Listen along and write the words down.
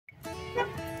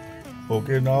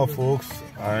Okay, now folks,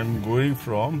 I am going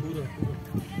from.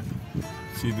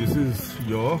 See, this is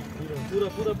your.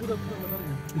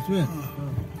 इसमें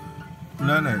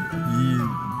नहीं ये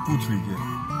पूछ लीजिए.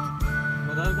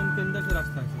 मदारगंज के अंदर से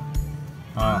रास्ता है.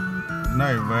 हाँ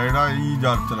नहीं वैरा ये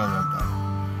जा चला जाता है.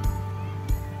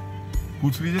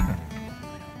 पूछ लीजिए ना.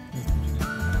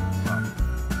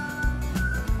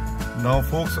 Now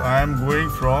folks, I am going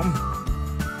from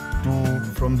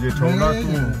Jethauna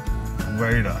to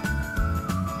Waira.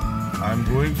 I am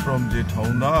going from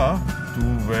Jethauna to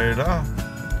Waira.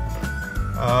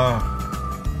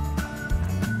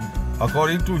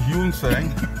 According to Huen Tsang,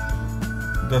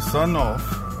 the son of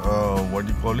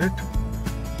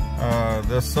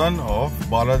the son of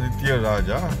Baladitya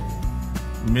Raja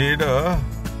made a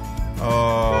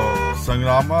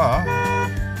sanghramma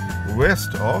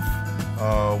west of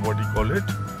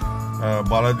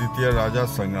Baladitya Raja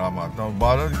sanghramma. Now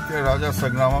Baladitya Raja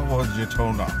sanghramma was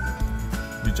Jethauna,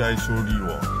 which I showed you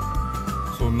all.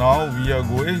 So now we are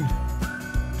going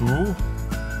to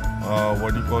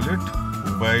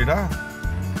Waira.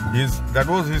 That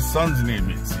was his son's name,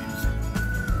 it seems.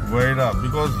 Waira,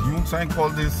 because Huen Tsang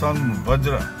called his son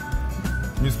Vajra,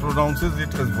 mispronounces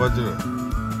it as Vajra,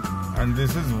 and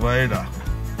this is Waira.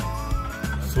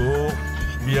 So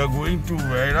we are going to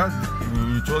Waira,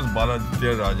 which was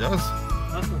Baladitya Raja's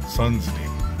son's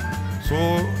name. So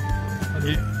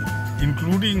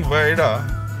including Waira,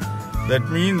 that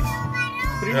means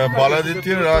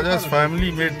Baladitya Raja's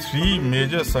family made 3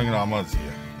 major sanghrammas here.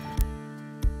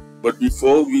 But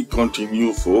before we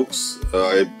continue, folks,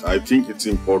 I think it's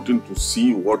important to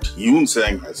see what Huen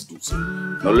Tsang has to say.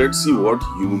 Now let's see what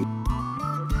Huen.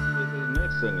 The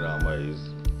next sanghramma is,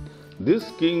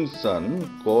 this king's son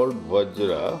called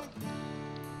Vajra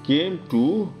came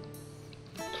to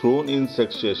throne in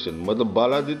succession. Matlab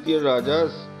Baladitya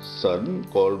Raja's son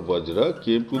called Vajra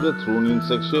came to the throne in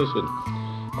succession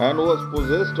and was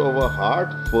possessed of a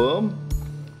heart firm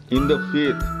in the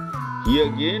faith. He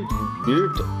again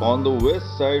built on the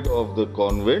west side of the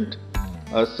convent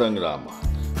a sanghramma.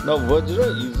 Now Vajra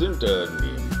isn't a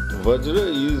name. Vajra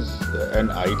is an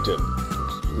item.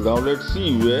 Now let's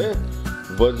see where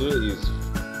Vajra is.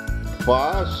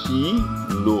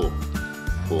 Fo-shi-lo,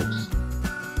 folks.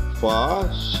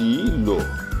 Fo-shi-lo.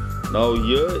 Now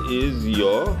here is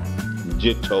your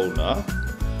Jethauna,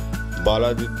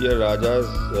 Baladitya Raja's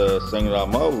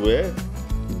sanghramma, where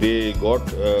they got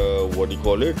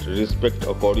respect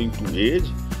according to age.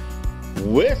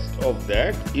 West of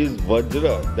that is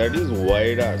Vajra, that is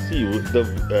Waira. See, the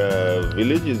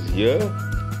village is here,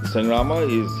 sanghramma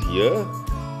is here,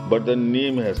 but the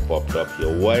name has popped up here.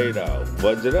 Waira,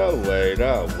 Vajra,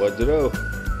 Waira.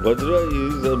 Vajra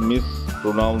is a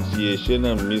mispronunciation,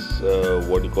 a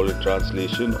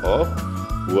translation of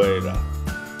Waira.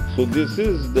 So this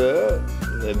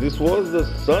was the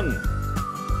son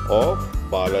of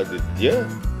Baladitya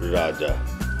Raja.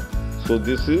 So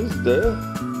this is the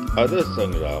other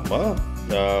sanghramma,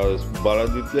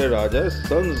 Baladitya Raja's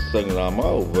son's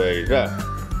sanghramma, Waira.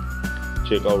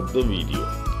 Check out the video.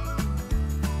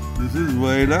 This is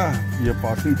Waira. We are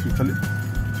passing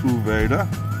through Waira.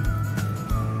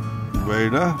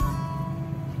 Waira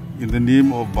in the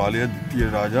name of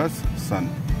Baladitya Raja's son.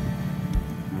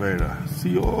 Waira.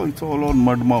 See, it's all on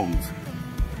mud mounds.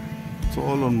 It's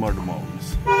all on mud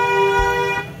mounds.